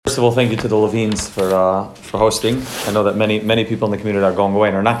First of all, thank you to the Levines for hosting. I know that many people in the community are going away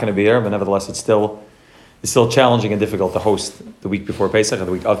and are not going to be here, but nevertheless, it's still challenging and difficult to host the week before Pesach or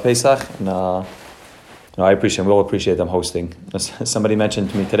the week of Pesach. And I appreciate, we all appreciate them hosting. Somebody mentioned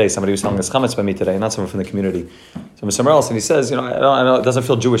to me today, somebody was selling his chametz by me today, not someone from the community, somewhere else, and he says, I know it doesn't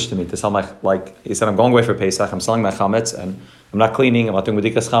feel Jewish to me to sell he said, I'm going away for Pesach, I'm selling my chametz, and I'm not cleaning, I'm not doing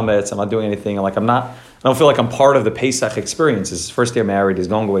bedikas chametz, I'm not doing anything, I don't feel like I'm part of the Pesach experience. It's his first year married, he's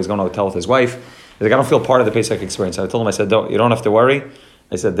going away, he's going to a hotel with his wife. He's like, I don't feel part of the Pesach experience. I told him, I said, you don't have to worry.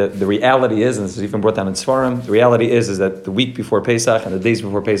 I said that the reality is, and this is even brought down in Sfarim, the reality is that the week before Pesach and the days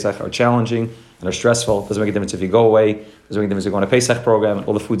before Pesach are challenging and are stressful. It doesn't make a difference if you go away, it doesn't make a difference if you go on a Pesach program and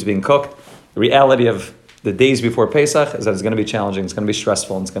all the food's being cooked. The reality of the days before Pesach is that it's going to be challenging, it's going to be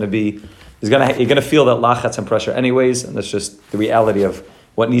stressful, and you're going to feel that lachatz and pressure anyways, and that's just the reality of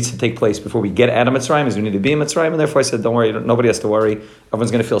what needs to take place before we get out of Mitzrayim is we need to be in Mitzrayim, and therefore I said, don't worry, nobody has to worry. Everyone's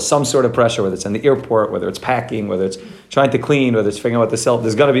going to feel some sort of pressure, whether it's in the airport, whether it's packing, whether it's trying to clean, whether it's figuring out what to sell.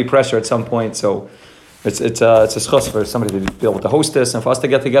 There's going to be pressure at some point, so it's a schus for somebody to be able to host this, and for us to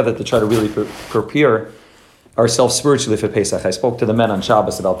get together to try to really prepare ourselves spiritually for Pesach. I spoke to the men on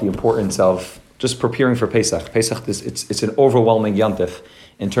Shabbos about the importance of just preparing for Pesach. Pesach, it's an overwhelming yantif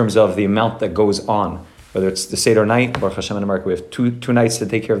in terms of the amount that goes on. Whether it's the Seder night, Baruch Hashem in America, we have two nights to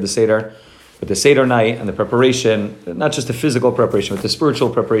take care of the Seder. But the Seder night and the preparation, not just the physical preparation, but the spiritual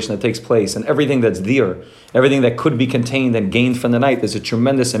preparation that takes place, and everything that's there, everything that could be contained and gained from the night, there's a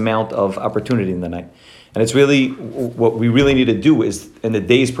tremendous amount of opportunity in the night. And it's really, what we really need to do is, in the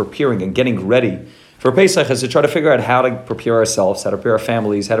days preparing and getting ready for Pesach, is to try to figure out how to prepare ourselves, how to prepare our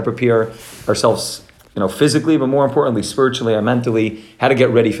families, how to prepare ourselves, physically, but more importantly, spiritually and mentally, how to get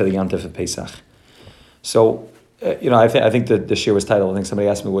ready for the Yantif of Pesach. So, I think that the shir was titled, I think somebody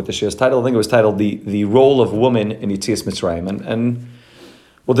asked me what the shir was titled, I think it was titled The Role of Woman in Yetzias Mitzrayim. And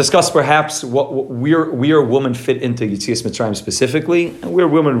we'll discuss perhaps where women fit into Yetzias Mitzrayim specifically, and where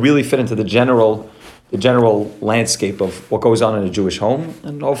women really fit into the general landscape of what goes on in a Jewish home.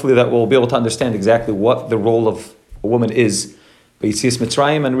 And hopefully that we'll be able to understand exactly what the role of a woman is by Yetzias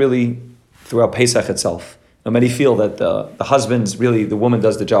Mitzrayim and really throughout Pesach itself. Now, many feel that the woman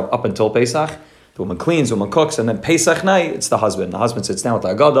does the job up until Pesach. The woman cleans, the woman cooks, and then Pesach night, it's the husband. The husband sits down with the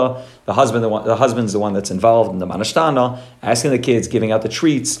Agadah. The husband's the one that's involved in the Manashtana, asking the kids, giving out the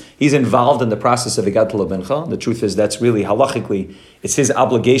treats. He's involved in the process of Igat L'Bincha. The truth is, that's really, halachically, it's his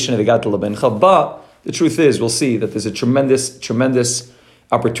obligation of Igat L'Bincha. But the truth is, we'll see that there's a tremendous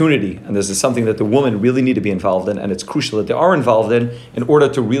opportunity, and this is something that the women really need to be involved in, and it's crucial that they are involved in order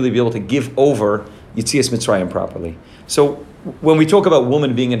to really be able to give over Yetzias Mitzrayim properly. So, when we talk about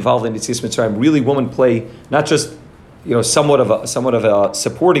women being involved in Yetzias Mitzrayim, really women play not just somewhat of a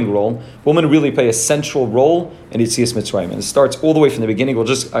supporting role. Women really play a central role in Yetzias Mitzrayim, and it starts all the way from the beginning. I'm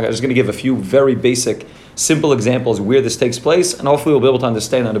just going to give a few very basic, simple examples where this takes place, and hopefully we'll be able to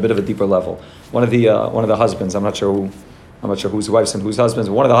understand on a bit of a deeper level. One of the husbands, I'm not sure whose wives and whose husbands.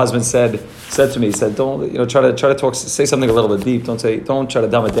 But one of the husbands said to me, he said, don't try to talk, say something a little bit deep. Don't try to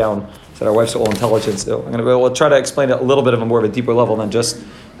dumb it down. He said our wives are all intelligent. So we'll try to explain it a little bit of a more of a deeper level than just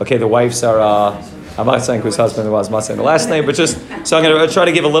the wives are. I'm not saying whose husband it was. I'm not saying the last name, but just so I'm going to try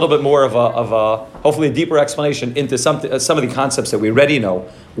to give a little bit more of a hopefully a deeper explanation into some of the concepts that we already know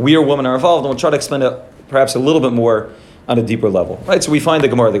where women are involved, and we'll try to explain it perhaps a little bit more on a deeper level, right? So we find the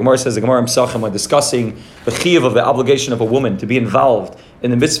Gemara. The Gemara says, the Gemara Pesachim, when discussing the chiyuv of the obligation of a woman to be involved in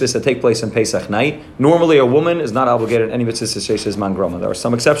the mitzvahs that take place on Pesach night. Normally, a woman is not obligated in any mitzvahs to say man grama. There are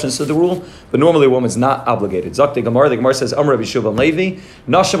some exceptions to the rule, but normally a woman is not obligated. Zok the Gemara says, Amar Rabbi Shua ben Levi,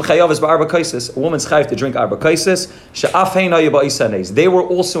 Nashim chayav is ba'arba kaisis. A woman's chayav to drink arba kaisis. She'af hein hayaba'isa nes. They were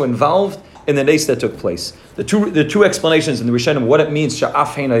also involved in the nes that took place. The two explanations in the Rishonim what it means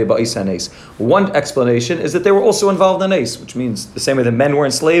sha'af hein hayaba'isa nes. One explanation is that they were also involved in the nes, which means the same way the men were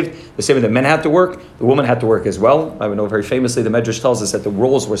enslaved, the same way the men had to work, the woman had to work as well. I know very famously the Medrash tells us that the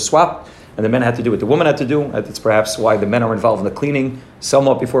roles were swapped, and the men had to do what the woman had to do. That's perhaps why the men are involved in the cleaning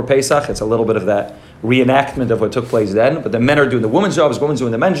somewhat before Pesach. It's a little bit of that reenactment of what took place then. But the men are doing the women's jobs, women's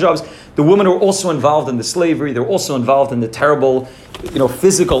doing the men's jobs. The women are also involved in the slavery. They're also involved in the terrible,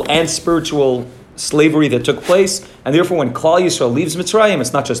 physical and spiritual slavery that took place. And therefore, when Klal Yisrael leaves Mitzrayim,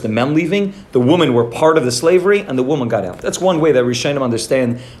 it's not just the men leaving. The women were part of the slavery, and the woman got out. That's one way that Rishonim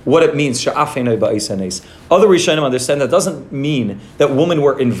understand what it means. Other Rishonim understand that doesn't mean that women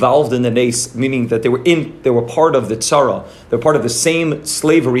were involved in the nes, meaning that they were part of the tzara, they were part of the same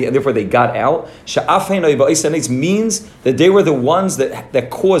slavery, and therefore they got out. Means that they were the ones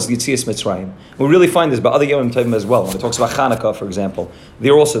that caused Yetzias Mitzrayim. We really find this by other Yom Tovim as well. When it talks about Chanukah, for example,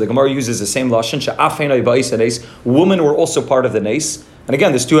 there also the Gemara uses the same lashon. Women were also part of the nes. And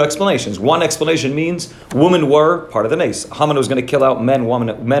again, there's two explanations. One explanation means women were part of the nace. Haman was going to kill out men,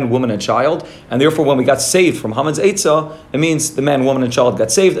 woman, and child, and therefore when we got saved from Haman's Eitzah, it means the man, woman, and child got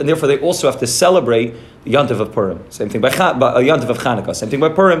saved, and therefore they also have to celebrate the Yontif of Purim. Same thing by Yontif of Chanukah. Same thing by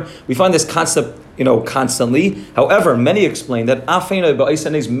Purim. We find this concept, constantly. However, many explain that Afeinu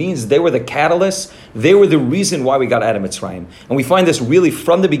Ba'is means they were the catalyst. They were the reason why we got out of Mitzrayim. And we find this really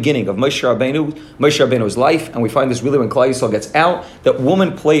from the beginning of Moshe Rabbeinu's life, and we find this really when Klal Yisrael gets out, that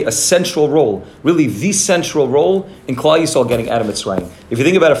women play a central role, really the central role in Klal Yisrael getting out of Mitzrayim. If you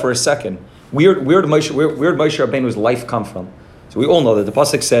think about it for a second, where did Moshe Rabbeinu's life come from? So we all know that the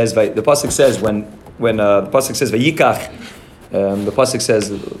pasuk says when the pasuk says Vayikach, the pasuk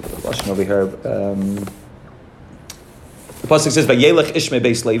says over here. The pasuk says Vayelech Ishme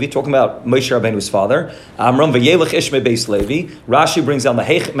Beis Levi, talking about Moshe Rabbeinu's father. Amram Vayelech Ishme Beis Levi. Rashi brings down the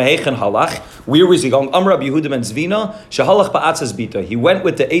Mehechen Halach. Where was he going? Amr Rabbi Yehuda ben Zvina Shahalach Ba'atzas Bita. He went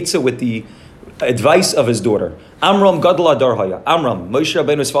with the Eitzah, with the advice of his daughter. Amram Gadol Adar Haya. Amram, Moshe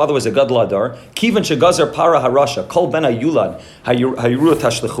Rabbeinu's father, was a Gadol Adar. Kivan Shegazar Para Harasha. Kol Ben Hayulad Hayuru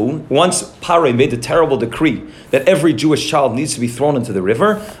Tashlechu. Once Pare made the terrible decree that every Jewish child needs to be thrown into the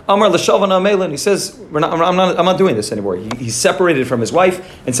river. Amar L'Shalvan Amelin. He says, I'm not doing this anymore. He separated from his wife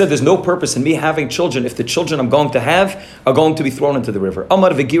and said, there's no purpose in me having children if the children I'm going to have are going to be thrown into the river. Amar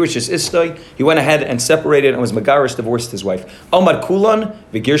V'girish Istoi. He went ahead and separated and was Megarish, divorced his wife. Amar Kulan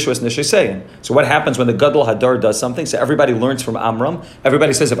V'girish was Nishasein. So what happens when the Gadol Hadar does something? So everybody learns from Amram.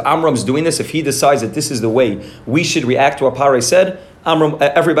 Everybody says if Amram's doing this, if he decides that this is the way we should react to what Pare said,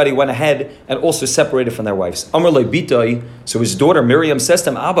 everybody went ahead and also separated from their wives. Amr le Bitai, so his daughter Miriam says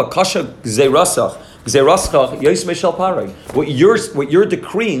to him, Abba, Kasha Gzeirasach, Yos Meshal Pare. What you're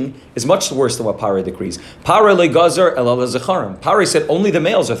decreeing is much worse than what Pare decrees. Pare le Gazar el Zecharim. Pare said only the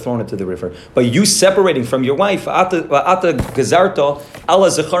males are thrown into the river. But you separating from your wife, Ata Gazarta ala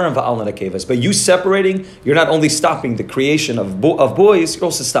Zecharim va'al Nakevas. But you separating, you're not only stopping the creation of boys, you're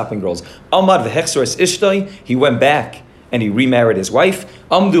also stopping girls. Amad v'hechsoras ishtai, he went back and he remarried his wife.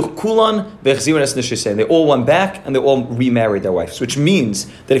 Amdu kulan v'chziras nishasein. They all went back and they all remarried their wives. Which means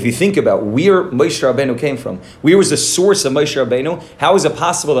that if you think about where Moshe Rabbeinu came from, where was the source of Moshe Rabbeinu? How is it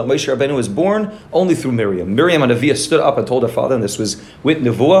possible that Moshe Rabbeinu was born? Only through Miriam. Miriam and Aviyah stood up and told her father, and this was with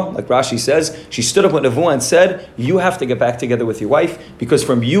Nevuah, like Rashi says, she stood up with Nevuah and said, you have to get back together with your wife, because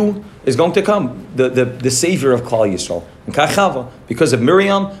from you is going to come the savior of Klal Yisrael. And Kachava, because of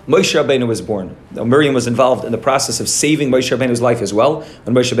Miriam, Moshe Rabbeinu was born. Now, Miriam was involved in the process of saving Moshe Rabbeinu's life as well,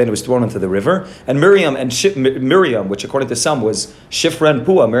 when Moshe Rabbeinu was thrown into the river. And Miriam, which according to some was Shifra and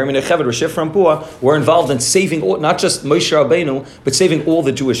Pua, Miriam and Yocheved were Shifra and Pua, were involved in saving not just Moshe Rabbeinu, but saving all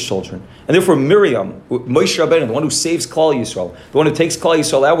the Jewish children. And therefore Miriam, Moshe Rabbeinu, the one who saves Klal Yisrael, the one who takes Klal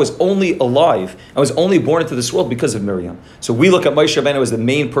Yisrael out, was only alive and was only born into this world because of Miriam. So we look at Moshe Rabbeinu as the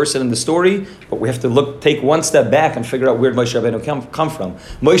main person in the story, but we have to take one step back and figure out where Moshe Rabbeinu come from.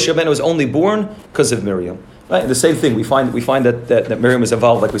 Moshe Rabbeinu was only born because of Miriam. Right? The same thing, we find that Miriam was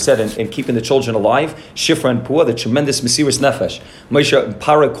involved, like we said, in keeping the children alive. Shifra and Pua, the tremendous Mesiras Nefesh. Moshe,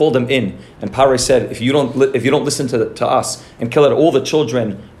 Pare called them in, and Pare said, if you don't listen to us and kill out all the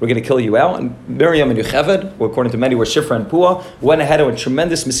children, we're going to kill you out. And Miriam and Yocheved, who according to many were Shifra and Pua, went ahead with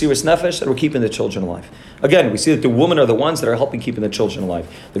tremendous Mesiras Nefesh that were keeping the children alive. Again, we see that the women are the ones that are helping keeping the children alive.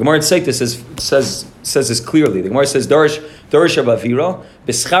 The Gemara in Seita says this clearly. The Gemara says, Darish Abavira,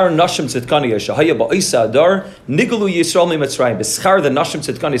 B'schar Nashim Tzidkaniya, Shahaya Ba'isa Adar, Nigalu Yisrael Mi Mitzrayim, B'schar the Nashim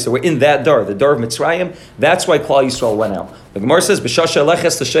Tzidkaniya. So we're in that dar, the dar of Mitzrayim. That's why Klal Yisrael went out. The Gemara says, B'shasha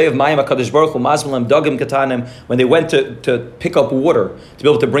Leches T'sheyev Mayim HaKadosh Baruch Hu Mazmalim Dagim Katanim, when they went to pick up water, to be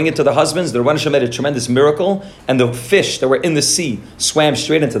able to bring it to their husbands, the Rebbeinu Shem made a tremendous miracle, and the fish that were in the sea swam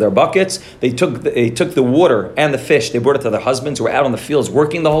straight into their buckets. They took the water and the fish, they brought it to their husbands who were out on the fields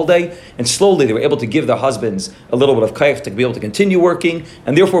working the whole day, and slowly they were able to give their husbands a little bit of kaif to be able to continue working,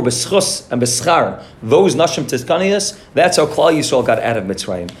 and therefore b'schus and b'schar, those nashim tzidkaniyas, that's how Klal Yisrael got out of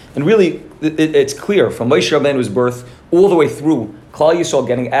Mitzrayim. And really, it's clear from Moshe Rabbeinu's birth all the way through Klal Yisrael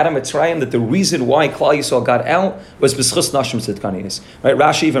getting out of Mitzrayim that the reason why Klal Yisrael got out was b'schus nashim tzidkaniyas. Right?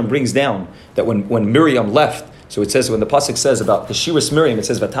 Rashi even brings down that when Miriam left, so it says, when the pasuk says about the Shiras Miriam, it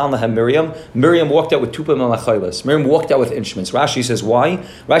says, Vatal Nahem Miriam. Miriam walked out with tupim and lachaylas. Miriam walked out with instruments. Rashi says, why?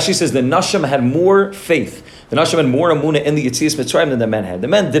 Rashi says the Nashim had more faith. The Nashim had more amuna in the Yetzias Mitzrayim than the men had. The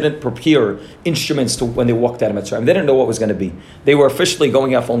men didn't prepare instruments when they walked out of Mitzrayim. They didn't know what was going to be. They were officially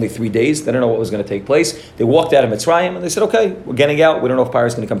going out for only 3 days. They didn't know what was going to take place. They walked out of Mitzrayim and they said, okay, we're getting out. We don't know if Paro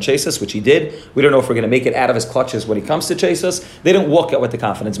is going to come chase us, which he did. We don't know if we're going to make it out of his clutches when he comes to chase us. They didn't walk out with the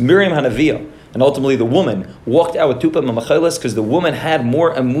confidence. Miriam Hanaviyah, and ultimately the woman, walked out with tupim and machelas because the woman had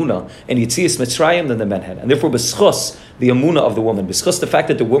more amuna in Yetzias Mitzrayim than the men had. And therefore, b'schus the emunah of the woman. B'schus the fact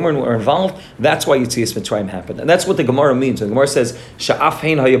that the women were involved, that's why Yetzias Mitzrayim happened. And that's what the Gemara means. When the Gemara says, Sha'af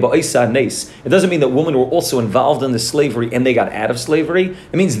hein haya ba'isa nes, it doesn't mean that women were also involved in the slavery and they got out of slavery.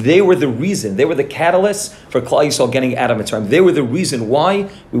 It means they were the reason, they were the catalyst for Klal Yisrael getting out of Mitzrayim. They were the reason why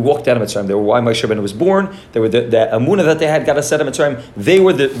we walked out of Mitzrayim. They were why Moshe Rabbeinu was born. They were the emunah that they had got us out of Mitzrayim. They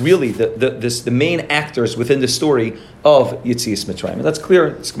were the main actors within the story of Yetzias Mitzrayim. And that's clear.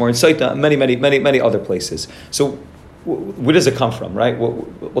 It's more in Saita, many other places. So where does it come from, right?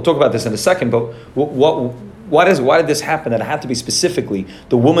 We'll talk about this in a second, but why did this happen? That it had to be specifically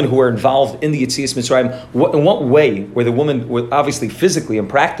the women who were involved in the Yetzias Mitzrayim. In what way were the women, obviously physically and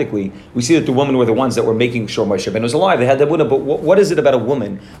practically, we see that the women were the ones that were making sure Moshe Rabbeinu was alive. They had that woman, but what is it about a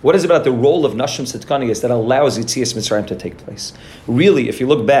woman? What is it about the role of Nashim Sitkanias that allows Yetzias Mitzrayim to take place? Really, if you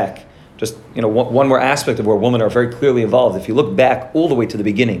look back, just one more aspect of where women are very clearly involved. If you look back all the way to the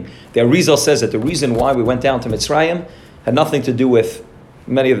beginning, the Arizal says that the reason why we went down to Mitzrayim had nothing to do with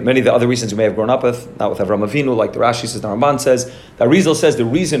many of the other reasons we may have grown up with, not with Avram Avinu, like the Rashi says, the Ramban says. The Arizal says the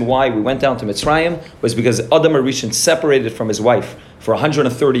reason why we went down to Mitzrayim was because Adam Rishon separated from his wife for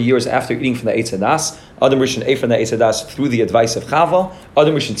 130 years after eating from the Eitz Hadas. Adam Rishon ate from the Eitz Hadas through the advice of Chava.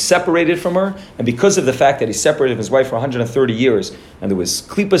 Adam Rishon separated from her, and because of the fact that he separated from his wife for 130 years, and there was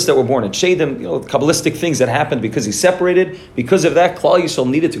klippas that were born and shadim, Kabbalistic things that happened because he separated, because of that, Klal Yisrael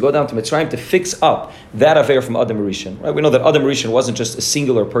needed to go down to Mitzrayim to fix up that affair from Adam Rishon. Right? We know that Adam Rishon wasn't just a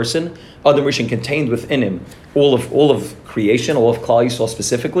singular person. Adam Rishon contained within him all of creation, all of Klal Yisrael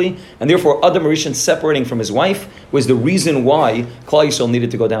specifically, and therefore Adam Rishon separating from his wife was the reason why Klal Yisrael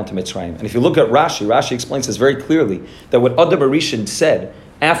needed to go down to Mitzrayim. And if you look at Rashi explains this very clearly, that what Adam Rishon said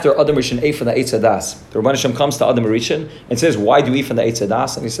after Adam Rishon ate from the Eitz Hadas, the Rebbeinu Shem comes to Adam Rishon and says, why do you eat from the Eitz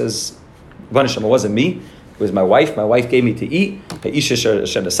Hadas? And he says, Rebbeinu Shem, it wasn't me. It was my wife. My wife gave me to eat. And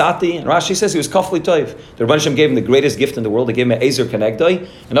Rashi says he was kafli toiv. The Rebbeinu Shem gave him the greatest gift in the world. He gave him an Ezer Kenegdai.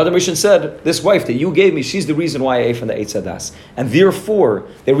 And Adam Rishon said, this wife that you gave me, she's the reason why I ate from the Eitz Hadas. And therefore,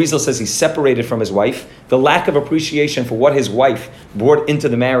 the Rizal says he separated from his wife. The lack of appreciation for what his wife brought into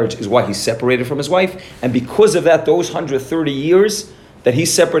the marriage is why he separated from his wife. And because of that, those 130 years that he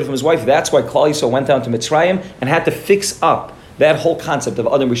separated from his wife, that's why Klal Yisrael went down to Mitzrayim and had to fix up that whole concept of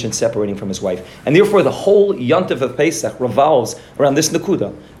Adam Rishon separating from his wife. And therefore the whole Yontif of Pesach revolves around this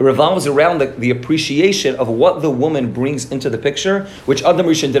Nakuda. It revolves around the appreciation of what the woman brings into the picture, which Adam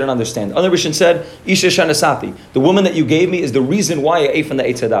Rishon didn't understand. Adam Rishon said, Isha Shanasati, the woman that you gave me is the reason why I ate from the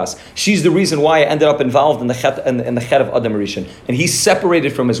Eitz Hadas. She's the reason why I ended up involved in the chet of Adam Rishon. And he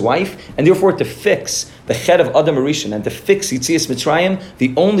separated from his wife, and therefore to fix the chet of Adam Rishon and to fix Yetzias Mitzrayim,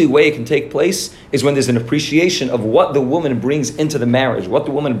 the only way it can take place is when there's an appreciation of what the woman brings into the marriage, what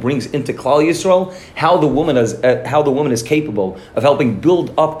the woman brings into Klal Yisrael, how the woman is capable of helping build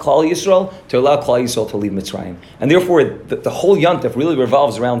up Klal Yisrael to allow Klal Yisrael to leave Mitzrayim. And therefore, the whole Yontif really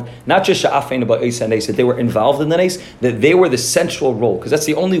revolves around not just Sha'afein about Eis and Eis, that they were involved in the Eis, that they were the central role, because that's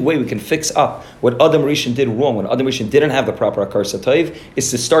the only way we can fix up what Adam Rishon did wrong, when Adam Rishon didn't have the proper Akar Satayv, is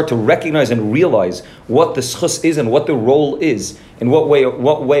to start to recognize and realize what the schus is and what the role is, in what way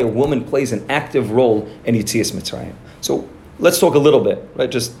a woman plays an active role in Yetzias Mitzrayim. So let's talk a little bit, right?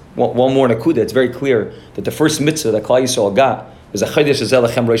 Just one more nakuda. It's very clear that the first mitzvah that Klal Yisrael got is a Chodesh Hazeh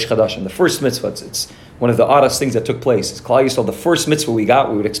Lechem Rosh Chadashim. The first mitzvah, it's one of the oddest things that took place. It's Klal Yisrael, the first mitzvah we got,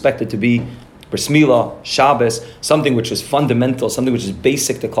 we would expect it to be Bris Milah, Shabbos, something which is fundamental, something which is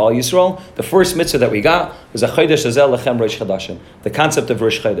basic to Klal Yisrael. The first mitzvah that we got was a Chodesh Hazeh Lechem Rosh Chadashim, the concept of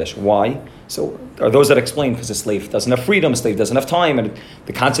Rosh Chodesh. Why? So are those that explain because a slave doesn't have freedom, a slave doesn't have time, and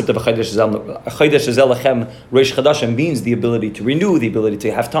the concept of a Chodesh Hazeh Lechem Rosh Chadashim means the ability to renew, the ability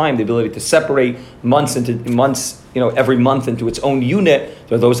to have time, the ability to separate months into months, every month into its own unit.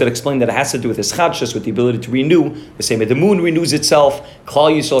 There are those that explain that it has to do with this chadshus, with the ability to renew. The same way the moon renews itself,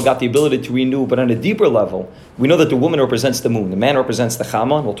 Klal Yisrael got the ability to renew, but on a deeper level, we know that the woman represents the moon, the man represents the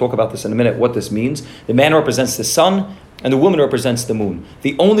chama, and we'll talk about this in a minute, what this means. The man represents the sun, and the woman represents the moon.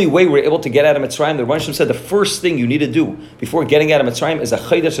 The only way we're able to get out of Mitzrayim, the Rebbeinu Shem said the first thing you need to do before getting out of Mitzrayim is a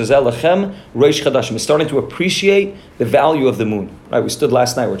Chodesh Hazeh Lechem Rosh Chadashim. Is starting to appreciate the value of the moon. Right? We stood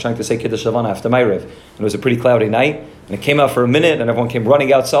last night, we were trying to say Kiddush Havana after Ma'ariv, and it was a pretty cloudy night, and it came out for a minute, and everyone came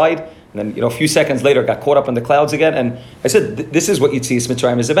running outside, and then a few seconds later got caught up in the clouds again, and I said, this is what Yetzias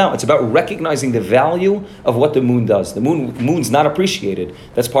Mitzrayim is about. It's about recognizing the value of what the moon does. The moon's not appreciated.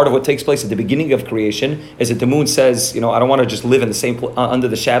 That's part of what takes place at the beginning of creation, is that the moon says, I don't want to just live in the same under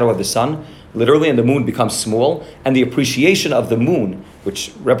the shadow of the sun, literally, and the moon becomes small, and the appreciation of the moon,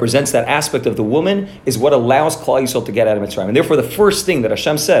 which represents that aspect of the woman, is what allows Klal Yisrael to get out of Mitzrayim. And therefore, the first thing that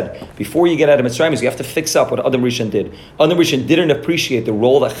Hashem said before you get out of Mitzrayim is you have to fix up what Adam Rishon did. Adam Rishon didn't appreciate the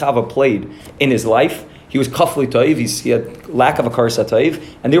role that Chava played in his life. he was kafli toiv, he had lack of a karsa toiv,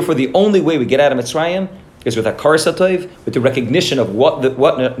 and therefore the only way we get out of Mitzrayim is with a karsa toiv, with the recognition of what the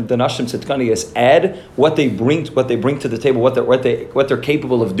Nashim Tzidkaniyas add, what they bring to the table, what they're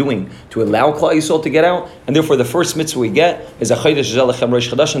capable of doing to allow Klal Yisrael to get out, and therefore the first mitzvah we get is a Chodesh Zelechem Rosh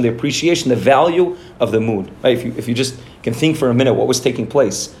Chodesh, and the appreciation, the value of the moon. Right? If you just can think for a minute what was taking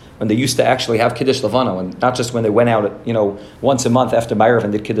place when they used to actually have Kiddush Levana, and not just when they went out, once a month after Ma'ariv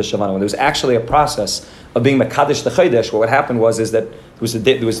and did Kiddush Levana, when there was actually a process of being Mekadesh the Chodesh. What happened was that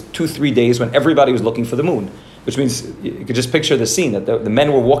there was 2-3 days when everybody was looking for the moon, which means you could just picture the scene that the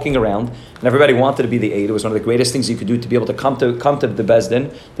men were walking around and everybody wanted to be the aid. It was one of the greatest things you could do to be able to come to the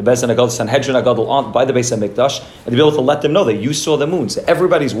Bezdin Agad, Sanhedrin Agad by the Beis HaMikdash, and to be able to let them know that you saw the moon. So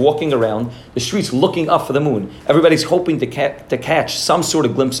everybody's walking around the streets looking up for the moon. Everybody's hoping to catch some sort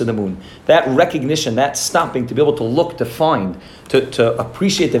of glimpse of the moon. That recognition, that stopping to be able to look, to find, to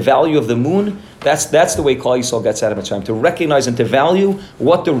appreciate the value of the moon, that's the way Klal Yisrael gets out of Mitzrayim, to recognize and to value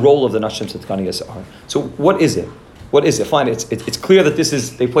what the role of the Nashim Tzidkaniyas are. So what is it? What is it? Fine, it's clear that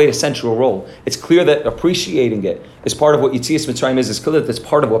they played a central role. It's clear that appreciating it is part of what Yitzias Mitzrayim is. It's clear that it's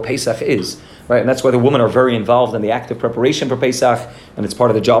part of what Pesach is, right? And that's why the women are very involved in the active preparation for Pesach, and it's part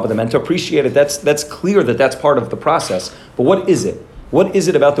of the job of the men to appreciate it. That's clear that that's part of the process. But what is it? What is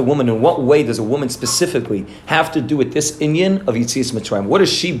it about the woman? In what way does a woman specifically have to do with this inyan of Yitzias Mitzrayim? What does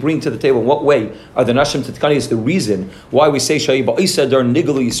she bring to the table? In what way are the Nashim Tzidkaniyas the reason why we say Shayi Ba'isa Dar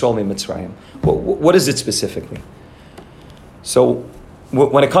Nigalu Yisrael Me Mitzrayim? What is it specifically? So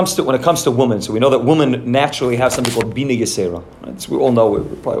when it comes to women, so we know that women naturally have something called Bina Yisera. Right? So we all know,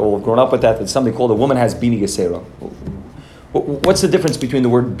 we probably all have grown up with that. There's something called a woman has Bina Yisera. What's the difference between the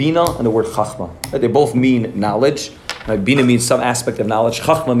word Bina and the word Chachma? Right? They both mean knowledge. Bina means some aspect of knowledge.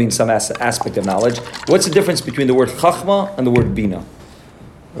 Chachma means some aspect of knowledge. What's the difference between the word Chachma and the word Bina?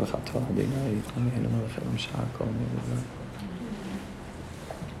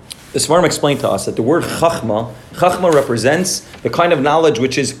 The Svarim explained to us that the word Chachma represents the kind of knowledge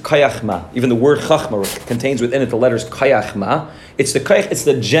which is Kayachma. Even the word Chachma contains within it the letters Kayachma. It's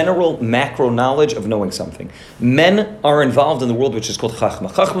the general macro knowledge of knowing something. Men are involved in the world which is called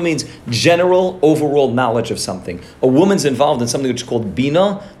Chachma. Chachma means general overall knowledge of something. A woman's involved in something which is called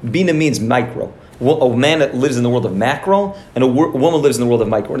Bina. Bina means micro. A man that lives in the world of macro, and a woman lives in the world of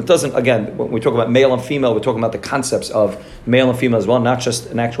micro. And it doesn't, again, when we talk about male and female, we're talking about the concepts of male and female as well, not just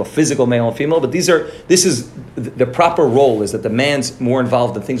an actual physical male and female, but this is the proper role is that the man's more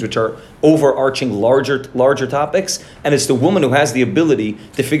involved in things which are overarching larger topics, and it's the woman who has the ability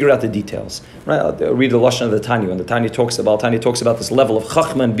to figure out the details. Right? I'll read the Lashon of the Tanya, and the Tanya talks about this level of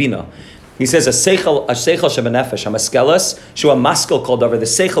Chachma and Bina. He says, a seichel shebenefesh, a maskelas, shua maskel called over, the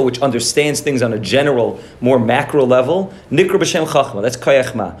seichel which understands things on a general, more macro level, nikra b'shem chachma, that's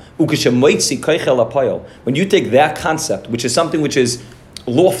kayachma. Ukeshemoitzi kaychel apayel. When you take that concept, which is something which is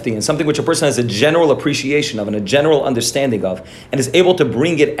lofty and something which a person has a general appreciation of and a general understanding of, and is able to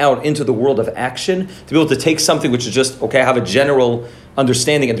bring it out into the world of action, to be able to take something which is just, okay, I have a general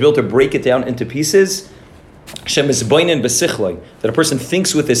understanding, and to be able to break it down into pieces, that a person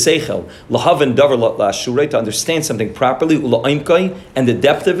thinks with his seichel, lahaven davar la'ashuray, to understand something properly, ula'imkai, and the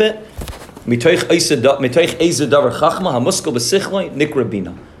depth of it, which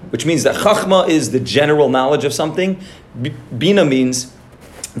means that chachma is the general knowledge of something. Bina means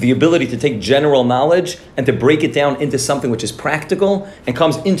the ability to take general knowledge and to break it down into something which is practical and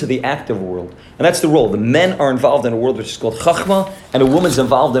comes into the active world. And that's the role. The men are involved in a world which is called chachma, and a woman's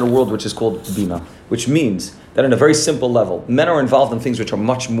involved in a world which is called bina, which means that on a very simple level, men are involved in things which are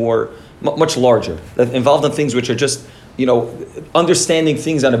much larger. They're involved in things which are just, understanding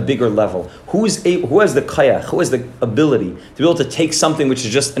things on a bigger level. Who has the kayach, who has the ability to be able to take something which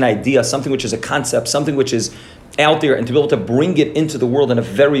is just an idea, something which is a concept, something which is out there, and to be able to bring it into the world in a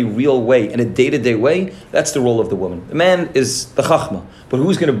very real way, in a day-to-day way? That's the role of the woman. The man is the chachma, but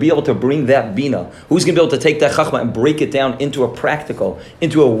who's going to be able to bring that bina? Who's going to be able to take that chachma and break it down into a practical,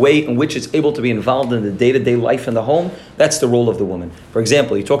 into a way in which it's able to be involved in the day-to-day life in the home? That's the role of the woman. For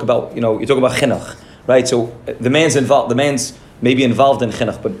example, you talk about chinuch, right? So the man's maybe involved in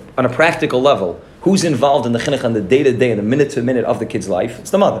chinuch, but on a practical level, who's involved in the chinuch on the day-to-day and the minute-to-minute of the kid's life?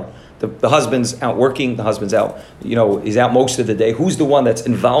 It's the mother. The husband's out working, the husband's out, he's out most of the day. Who's the one that's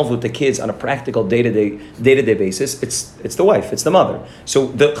involved with the kids on a practical day-to-day basis? It's the wife, it's the mother. So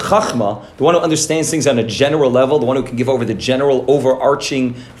the chachma, the one who understands things on a general level, the one who can give over the general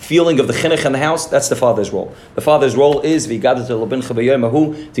overarching feeling of the chinuch in the house, that's the father's role. The father's role is to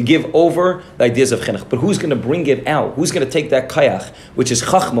give over the ideas of chinuch. But who's going to bring it out? Who's going to take that kayach, which is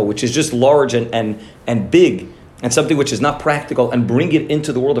chachma, which is just large and big, and something which is not practical and bring it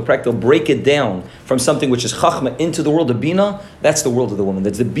into the world of practical, break it down from something which is chachma into the world of bina, that's the world of the woman.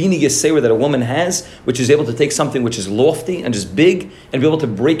 That's the bina yesera that a woman has, which is able to take something which is lofty and just big and be able to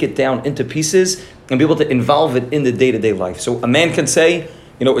break it down into pieces and be able to involve it in the day-to-day life. So a man can say,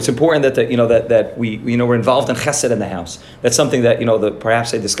 it's important that we're involved in chesed in the house. That's something that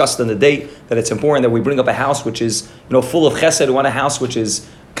perhaps I discussed on the date, that it's important that we bring up a house which is full of chesed. We want a house which is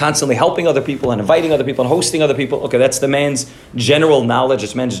constantly helping other people and inviting other people and hosting other people. Okay, that's the man's general knowledge,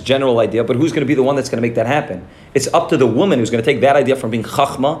 it's man's general idea, but who's going to be the one that's going to make that happen? It's up to the woman who's going to take that idea from being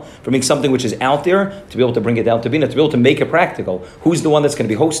chachma, from being something which is out there, to be able to bring it down to bina, to be able to make it practical. Who's the one that's going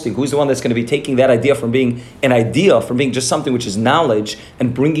to be hosting? Who's the one that's going to be taking that idea from being an idea, from being just something which is knowledge,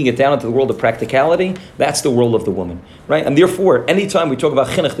 and bringing it down into the world of practicality? That's the role of the woman, right? And therefore, anytime we talk about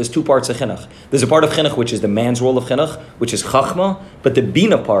chinuch, there's two parts of chinuch. There's a part of chinuch which is the man's role of chinuch, which is chachma, but the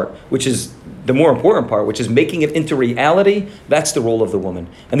bina part, which is the more important part, which is making it into reality, that's the role of the woman.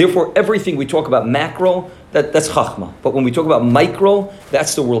 And therefore, everything we talk about macro, that's chachma. But when we talk about micro,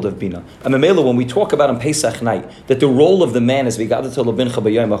 that's the world of bina. And Mamela, when we talk about on Pesach night, that the role of the man is v'gadato lebincha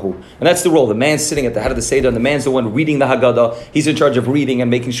b'yomahu, and that's the role. The man's sitting at the head of the Seder, and the man's the one reading the Haggadah. He's in charge of reading and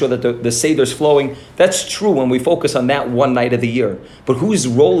making sure that the Seder's flowing. That's true when we focus on that one night of the year. But whose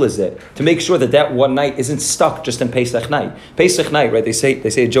role is it to make sure that one night isn't stuck just in Pesach night? Pesach night, right? They say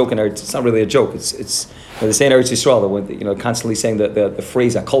a joke in Eretz. It's not really a joke. It's they say in Eretz Yisrael, constantly saying the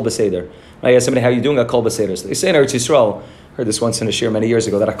phrase Hakol B'Seder. I asked somebody, how are you doing Hakol B'Seder? So they say in Eretz Yisrael, heard this once in a shir many years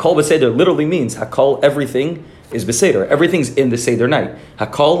ago, that Hakol B'Seder literally means Hakol, everything is B'Seder. Everything's in the Seder night.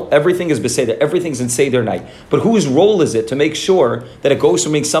 Hakol, everything is B'Seder. Everything's in Seder night. But whose role is it to make sure that it goes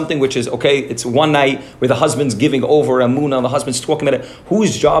from being something which is, okay, it's one night where the husband's giving over a moon and the husband's talking about it.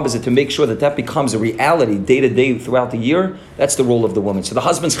 Whose job is it to make sure that becomes a reality day to day throughout the year? That's the role of the woman. So the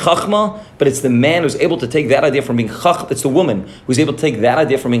husband's chachma, but it's the man who's able to take that idea from being chachma. It's the woman who's able to take that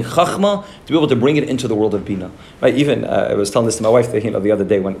idea from being chachma to be able to bring it into the world of bina. Right? Even I was telling this to my wife the other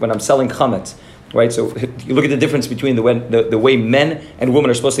day when I'm selling chametz. Right, so you look at the difference between the way men and women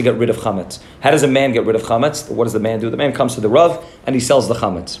are supposed to get rid of chametz. How does a man get rid of chametz? What does the man do? The man comes to the Rav and he sells the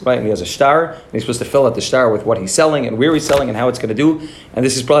chametz, right? And he has a shtar, and he's supposed to fill out the shtar with what he's selling and where he's selling and how it's going to do. And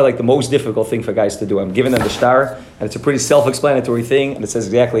this is probably like the most difficult thing for guys to do. I'm giving them the shtar, and it's a pretty self-explanatory thing, and it says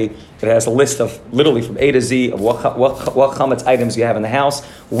exactly, it has a list of literally from A to Z of what chametz items you have in the house,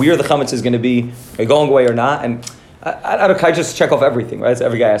 where the chametz is going to be, going away or not, and can I just check off everything, right? So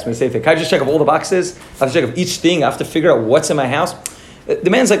every guy asks me the same thing. Can I just check off all the boxes? I have to check off each thing. I have to figure out what's in my house. The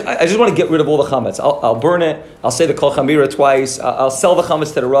man's like, I just want to get rid of all the chametz. I'll burn it. I'll say the kol chamira twice. I'll sell the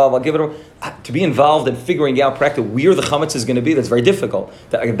chametz to the Rav. I'll give it to be involved in figuring out practically where the chametz is going to be. That's very difficult.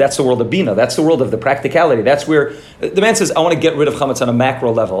 That's the world of bina. That's the world of the practicality. That's where the man says, I want to get rid of chametz on a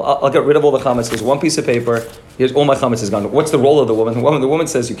macro level. I'll get rid of all the chametz. Here's one piece of paper. Here's all my chametz is gone. What's the role of the woman? The woman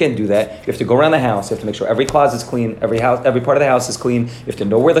says, you can't do that. You have to go around the house. You have to make sure every closet's clean. Every part of the house is clean. You have to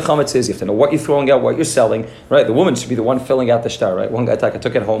know where the chametz is. You have to know what you're throwing out, what you're selling. Right? The woman should be the one filling out the shtar. Right? One guy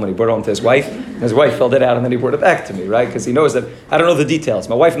took it home and he brought it home to his wife. And his wife filled it out and then he brought it back to me. Right? Because he knows that I don't know the details.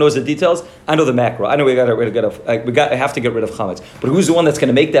 My wife knows the details. I know the macro. I know I have to get rid of chametz. But who's the one that's going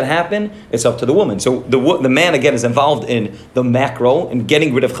to make that happen? It's up to the woman. So the man again is involved in the macro and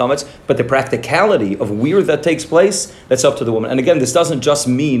getting rid of chametz, but the practicality of where that takes place, that's up to the woman. And again, this doesn't just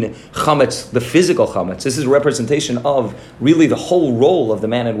mean chametz, the physical chametz. This is a representation of really the whole role of the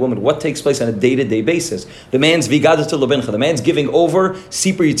man and woman, what takes place on a day-to-day basis. The man's v'gadato lebincha. The man's giving over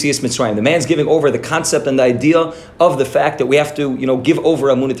sipur yitzias Mitzrayim. The man's giving over the concept and the idea of the fact that we have to, give over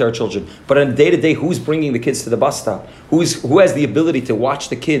amunah to our children. But on a day-to-day, who's bringing the kids to the bus stop? Who has the ability to watch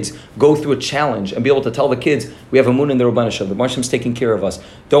the kids go through a challenge and be able to tell the kids, we have amunah in the Rabban Hashem. The Rabban Hashem's taking care of us.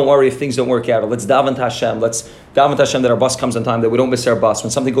 Don't worry if things don't work out. Let's daven to Hashem. Let's daven to Hashem that our bus comes on time, that we don't miss our bus. When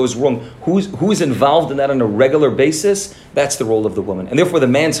something goes wrong, who's involved in that on a regular basis? That's the role of the woman. And therefore the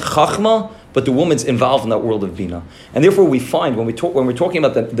man's chachma, but the woman's involved in that world of bina. And therefore we find, when we're talking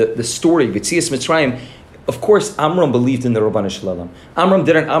about the story, Yitzias Mitzrayim, of course, Amram believed in the Rabban Shalom.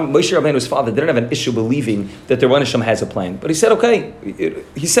 Moshe Rabbeinu's father didn't have an issue believing that the Rabban Hashem has a plan. But he said, okay,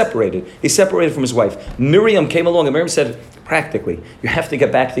 he separated. He separated from his wife. Miriam came along and Miriam said, practically, you have to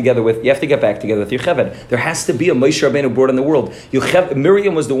get back together with Yocheved. There has to be a Moshe Rabbeinu brought in the world.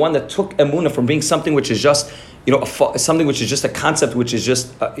 Miriam was the one that took Emunah from being something which is just something which is just a concept, which is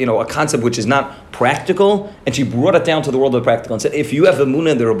just a concept which is not practical, and she brought it down to the world of the practical and said, if you have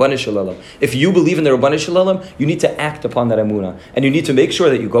emunah in the Rabbanah Shalom, if you believe in the Rabbanah Shalom, you need to act upon that emunah, and you need to make sure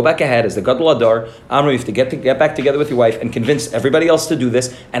that you go back ahead as the Gadol Adar. Amram, you have to get back together with your wife and convince everybody else to do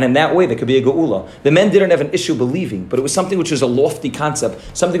this, and in that way there could be a geula. The men didn't have an issue believing, but it was something which was a lofty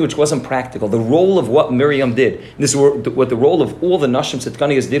concept, something which wasn't practical. The role of what Miriam did, and this is what the role of all the Nashim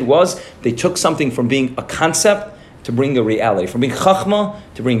Tzidkaniyas did, was they took something from being a concept to bring a reality, from being chachma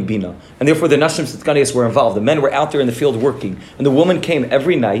to bring bina. And therefore the Nashim Tzidkaniyas were involved. The men were out there in the field working. And the woman came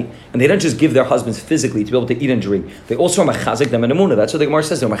every night, and they didn't just give their husbands physically to be able to eat and drink. They also were machazik them in emunah. That's what the Gemara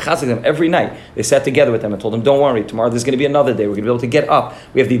says. They were machazik them every night. They sat together with them and told them, don't worry, tomorrow there's going to be another day. We're going to be able to get up.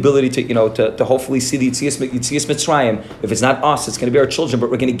 We have the ability to hopefully see the Yitzias Mitzrayim. If it's not us, it's going to be our children,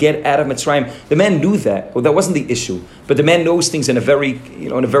 but we're going to get out of Mitzrayim. The men knew that. Well, that wasn't the issue. But the man knows things in a very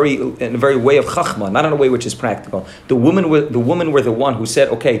way of chachma, not in a way which is practical. The women were the one who said,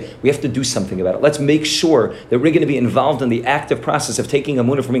 okay, we have to do something about it. Let's make sure that we're going to be involved in the active process of taking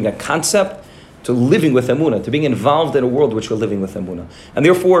emunah from being a concept to living with emunah, to being involved in a world which we're living with emunah. And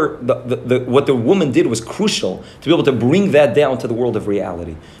therefore, what the woman did was crucial to be able to bring that down to the world of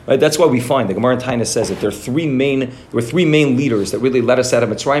reality. Right? That's why we find, the Gemara in Taina says that there were three main leaders that really led us out of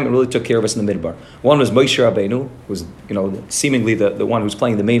Mitzrayim and really took care of us in the Midbar. One was Moshe Rabbeinu, who was seemingly the one who's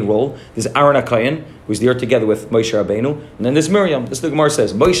playing the main role. There's Aaron HaKohen, who's there together with Moshe Rabbeinu. And then there's Miriam. This is the Gemara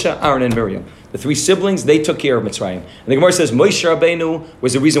says, Moshe, Aaron, and Miriam. The three siblings, they took care of Mitzrayim. And the Gemara says, Moshe Rabbeinu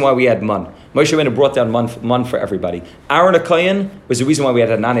was the reason why we had man. Moshe Rabbeinu brought down man for everybody. Aaron HaKohen was the reason why we had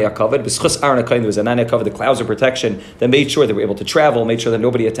Hanani HaKavod. B'schus Aaron HaKohen, there was Hanani HaKavod, the clouds of protection that made sure that we were able to travel, made sure that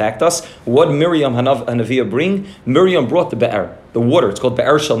nobody attacked us. What Miriam Hanaviyah bring? Miriam brought the Be'er, the water. It's called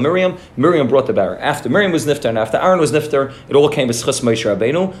Be'er Shel Miriam. Miriam brought the Be'er. After Miriam was Niftar and after Aaron was Niftar, it all came B'schus Moshe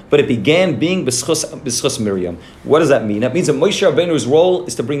Rabbeinu, but it began being B'schus Miriam. What does that mean? That means that Moshe Rabbeinu's role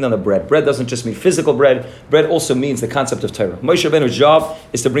is to bring down the bread. Bread doesn't just mean physical bread. Bread also means the concept of Torah. Moshe Rabbeinu's job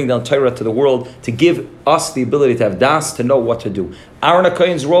is to bring down Torah to the world, to give us the ability to have das, to know what to do. Aaron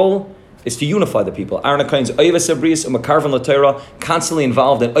HaKohen's role is to unify the people. Aaron HaKohen's Oyves Abris, Umakarvan LaTorah, constantly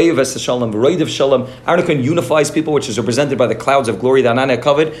involved in Oyves Shalom, Roidev Shalom. Aaron HaKohen unifies people, which is represented by the clouds of glory, the Hanani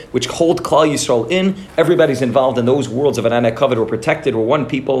HaKavod, which hold Klal Yisrael in. Everybody's involved in those worlds of Hanani HaKavod. We're protected, we're one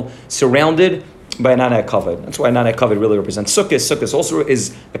people, surrounded by Hanani HaKavod. That's why Hanani HaKavod really represents Sukkot. Sukkot also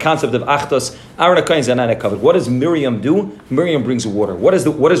is a concept of Achdus. Aaron HaKohen is Hanani HaKavod. What does Miriam do? Miriam brings water. What does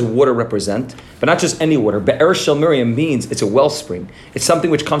water represent? But not just any water. Be'er Shel Miriam means it's a wellspring. It's something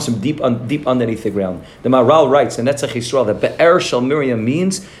which comes from deep underneath the ground. The Maharal writes in Netzach Yisrael that Be'er Shel Miriam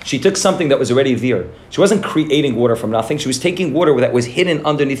means she took something that was already there. She wasn't creating water from nothing. She was taking water that was hidden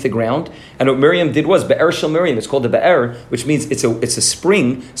underneath the ground. And what Miriam did was Be'er Shel Miriam. It's called the Be'er, which means it's a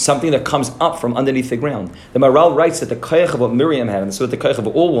spring, something that comes up from underneath the ground. The Maharal writes that the koyach of what Miriam had, and this is what the koyach of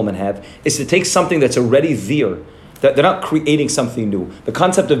all women have, is to take something that's already there. That they're not creating something new. The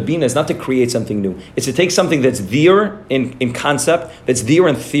concept of bina is not to create something new. It's to take something that's there in concept, that's there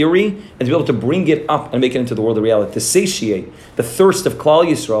in theory, and to be able to bring it up and make it into the world of reality. To satiate the thirst of Klal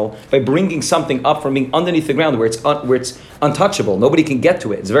Yisrael by bringing something up from being underneath the ground where it's untouchable. Nobody can get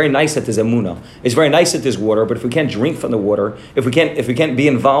to it. It's very nice that there's emunah. It's very nice that there's water, but if we can't drink from the water, if we can't be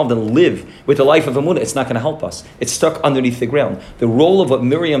involved and live with the life of emunah, it's not going to help us. It's stuck underneath the ground. The role of what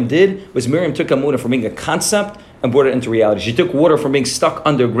Miriam did was Miriam took emunah from being a concept and brought it into reality. She took water from being stuck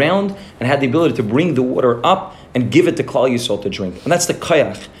underground and had the ability to bring the water up and give it to Klal Yisrael to drink. And that's the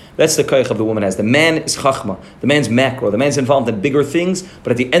koyach. That's the koyach of the woman has. The man is chachma. The man's macro. The man's involved in bigger things. But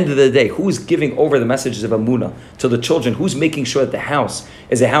at the end of the day, who's giving over the messages of Amunah to the children? Who's making sure that the house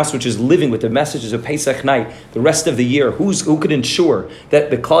is a house which is living with the messages of Pesach night the rest of the year? Who could ensure that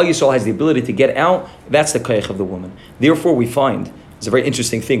the Klal Yisrael has the ability to get out? That's the koyach of the woman. Therefore, we find it's a very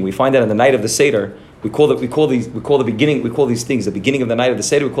interesting thing. We find that on the night of the Seder. We call these things the beginning of the night of the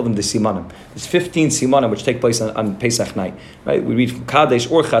Seder. We call them the simanim. There's 15 simanim which take place on Pesach night. Right? We read from Kadesh,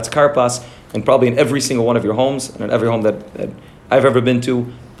 Orchatz, Karpas, and probably in every single one of your homes, and in every home that I've ever been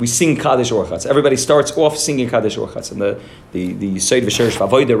to, we sing Kadesh Orchatz. Everybody starts off singing Kadesh Orchatz, and the Yisod V'Sherish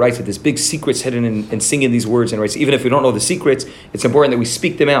V'Avodah writes that there's big secrets hidden in singing these words, and writes even if we don't know the secrets, it's important that we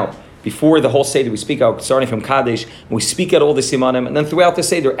speak them out. Before the whole Seder, we speak out, starting from Kadesh, and we speak out all the simanim, and then throughout the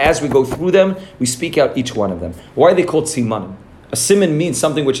Seder, as we go through them, we speak out each one of them. Why are they called simanim? A siman means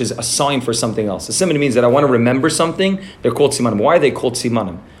something which is a sign for something else. A siman means that I want to remember something. They're called simanim. Why are they called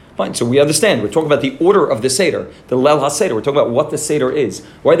simanim? Fine, so we understand. We're talking about the order of the Seder, the Leil HaSeder. We're talking about what the Seder is.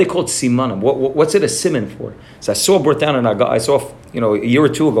 Why are they called simanim? What's it a siman for? So I saw brought down in Agad. I saw a year or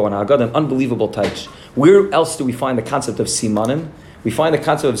two ago in Agad an unbelievable taich. Where else do we find the concept of simanim? We find the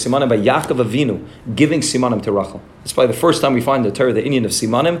concept of simanim by Yaakov Avinu giving simanim to Rachel. It's probably the first time we find the Torah, the Indian of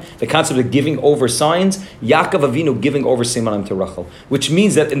simanim, the concept of giving over signs, Yaakov Avinu giving over simanim to Rachel, which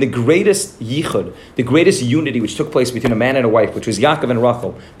means that in the greatest yichud, the greatest unity which took place between a man and a wife, which was Yaakov and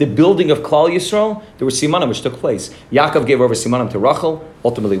Rachel, the building of Klal Yisrael, there were simanim which took place. Yaakov gave over simanim to Rachel.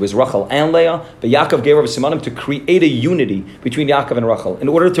 Ultimately, it was Rachel and Leah, but Yaakov gave over simanim to create a unity between Yaakov and Rachel. In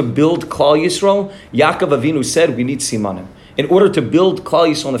order to build Klal Yisrael, Yaakov Avinu said we need simanim. In order to build Klal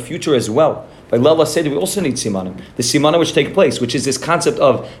Yisrael in the future as well, by Leila said we also need simanim. The simanim which take place, which is this concept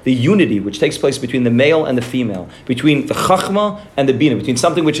of the unity which takes place between the male and the female, between the chachma and the bina, between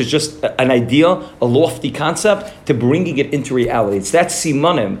something which is just an idea, a lofty concept, to bringing it into reality. It's that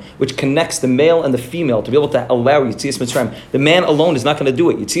simanim which connects the male and the female to be able to allow Yitzias Mitzrayim. The man alone is not going to do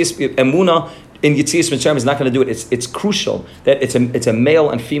it. Yitzias Emunah in Yitzias Mitzrayim is not going to do it. It's crucial that it's a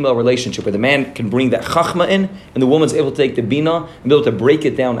male and female relationship where the man can bring that chachma in and the woman's able to take the bina and be able to break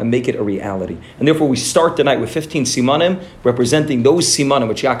it down and make it a reality. And therefore we start the night with 15 simanim representing those simanim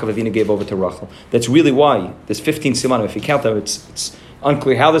which Yaakov Avinu gave over to Rachel. That's really why there's 15 simanim. If you count them, it's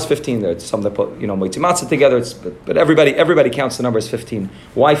unclear how there's 15 there. It's some that put moitzi matzah together. But everybody counts the number as 15.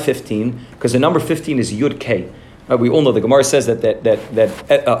 Why 15? Because the number 15 is Yud K. We all know the Gemara says that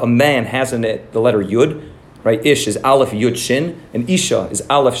a man has in it the letter Yud, right? Ish is Aleph Yud Shin, and Isha is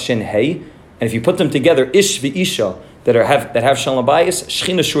Aleph Shin Hey. And if you put them together, Ish v'Isha, that have Shalom Bayis,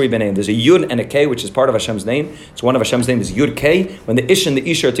 Shechina Shuri B'Neim. There's a Yud and a K, which is part of Hashem's name. So one of Hashem's name is Yud K. When the Ish and the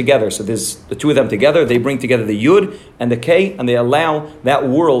Ish are together, so there's the two of them together, they bring together the Yud and the K, and they allow that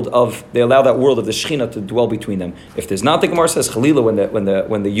world of the Shechina to dwell between them. If there's not, the Gemara says Chalila, when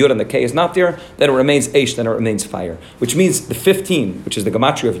the Yud and the K is not there, then it remains Ish, then it remains fire. Which means the 15, which is the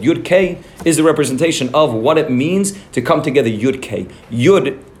gematria of Yud K, is the representation of what it means to come together. Yud K.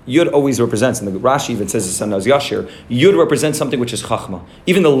 Yud always represents, and the Rashi even says this on Naz Yashir, Yud represents something which is Chachma.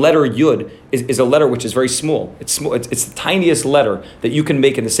 Even the letter Yud is a letter which is very small. It's small. It's the tiniest letter that you can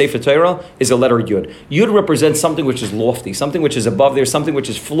make in the Sefer Torah is a letter Yud. Yud represents something which is lofty, something which is above there, something which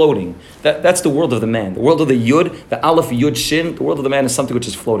is floating. That's the world of the man. The world of the Yud, the Aleph Yud Shin, the world of the man is something which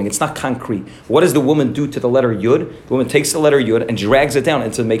is floating. It's not concrete. What does the woman do to the letter Yud? The woman takes the letter Yud and drags it down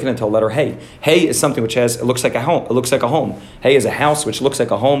into making it into a letter Hey. Hey is something which it looks like a home. It looks like a home. Hey is a house which looks like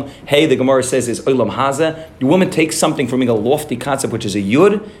a home. Hey, the Gemara says, is Olam Haza. The woman takes something from being a lofty concept, which is a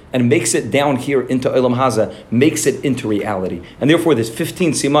Yud, and makes it down here into Olam Haza, makes it into reality. And therefore, there's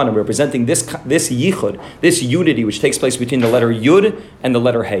 15 simanim representing this yichud, this unity which takes place between the letter Yud and the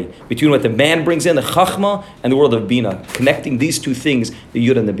letter Hey, between what the man brings in, the Chachma, and the world of Bina, connecting these two things, the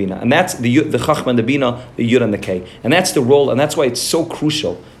Yud and the Bina. And that's the Chachma and the Bina, the Yud and the K. And that's the role, and that's why it's so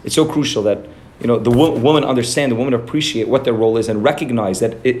crucial. It's so crucial that the woman understand, the woman appreciate what their role is and recognize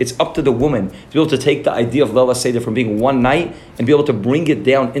that it's up to the woman to be able to take the idea of Leila Seder from being one night and be able to bring it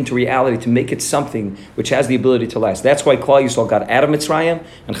down into reality, to make it something which has the ability to last. That's why Klal Yisrael got out of Mitzrayim,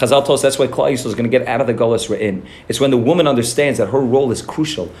 and Chazal told us that's why Klal Yisrael is going to get out of the Golus Re'in. It's when the woman understands that her role is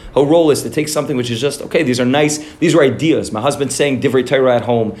crucial. Her role is to take something which is just, okay, these are nice, these are ideas. My husband's saying Divrei Torah at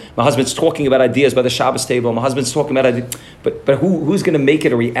home. My husband's talking about ideas by the Shabbos table. My husband's talking about ideas. But who's going to make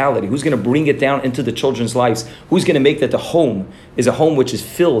it a reality? Who's going to bring it down into the children's lives? Who's going to make that the home is a home which is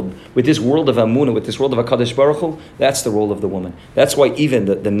filled with this world of Amunah, with this world of HaKadosh Baruch Hu? That's the role of the woman. That's why even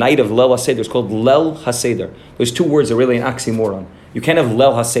the night of Leil HaSeder is called Leil HaSeder. Those two words are really an oxymoron. You can't have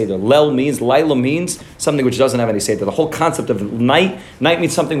Leil HaSeder. Leil means, Laila means something which doesn't have any Seder. The whole concept of night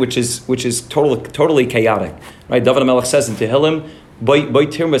means something which is totally chaotic. Right? David HaMelech says in Tehillim, Boi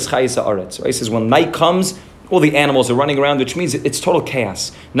tirmes chayis ha'aretz. Right? He says when night comes, all the animals are running around, which means it's total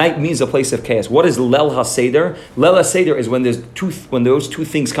chaos. Night means a place of chaos. What is Leil HaSeder? Leil HaSeder is when those two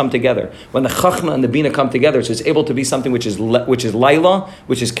things come together. When the Chachma and the Bina come together, so it's able to be something which is Laila,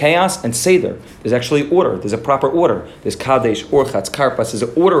 which is chaos, and Seder. There's actually order. There's a proper order. There's Kadesh, Orchatz, Karpas. There's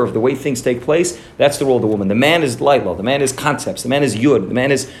an order of the way things take place. That's the role of the woman. The man is Laila. The man is concepts. The man is Yud. The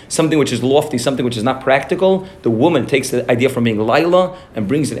man is something which is lofty, something which is not practical. The woman takes the idea from being Laila and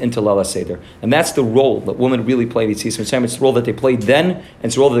brings it into Leil HaSeder. And that's the role that women really played in Yitzias Mitzrayim. It's the role that they played then, and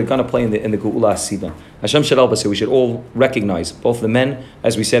it's the role that they're going to play in the Geula Asida. Hashem should help us. So we should all recognize, both the men,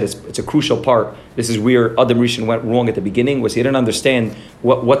 as we said, it's a crucial part. This is where Adam Rishon went wrong at the beginning, was he didn't understand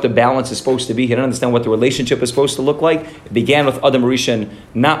what the balance is supposed to be. He didn't understand what the relationship is supposed to look like. It began with Adam Rishon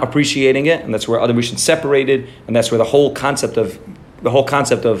not appreciating it, and that's where Adam Rishon separated, and that's where the whole concept of the whole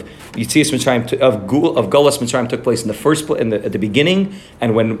concept of Yitzias Mitzrayim, of Golas Mitzrayim took place in the first at the beginning,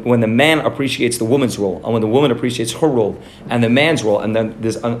 and when the man appreciates the woman's role, and when the woman appreciates her role, and the man's role, and then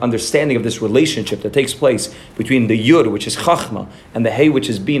this understanding of this relationship that takes place between the Yud, which is Chachma, and the Hey, which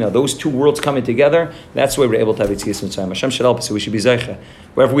is Bina, those two worlds coming together, that's why we're able to have Yitzias Mitzrayim. Hashem should help us, so we should be Zeicha,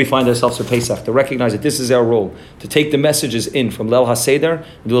 wherever we find ourselves for Pesach, to recognize that this is our role, to take the messages in from Leil HaSeder,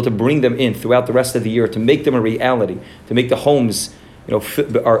 and be able to bring them in throughout the rest of the year, to make them a reality, to make the homes,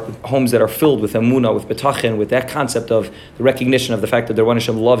 our homes that are filled with emunah, with betachin, with that concept of the recognition of the fact that the Rebbeinu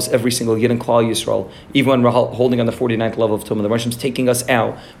Shem loves every single Yid in Klal Yisrael, even when we're holding on the 49th level of Tumah. The Rebbeinu Shem's taking us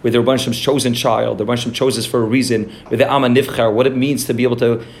out with the Rebbeinu Shem's chosen child. The Rebbeinu Shem chose us for a reason, with the Amma Nivchar, what it means to be able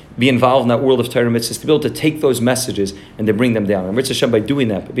to be involved in that world of Torah mitzvahs, to be able to take those messages and to bring them down. And Mitzvah Hashem, by doing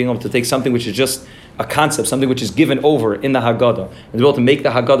that, by being able to take something which is just a concept, something which is given over in the Haggadah, and to be able to make the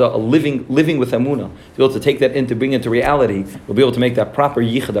Haggadah a living with Emunah, to be able to take that in, to bring it into reality, we'll be able to make that proper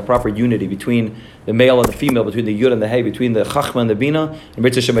yichud, that proper unity between the male and the female, between the Yud and the Hey, between the Chachma and the Bina, and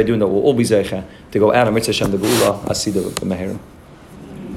Mitzvah Hashem, by doing that, we'll all be zeicha to go out, and Mitzvah Hashem, the Geula, Asidah, the Meherim.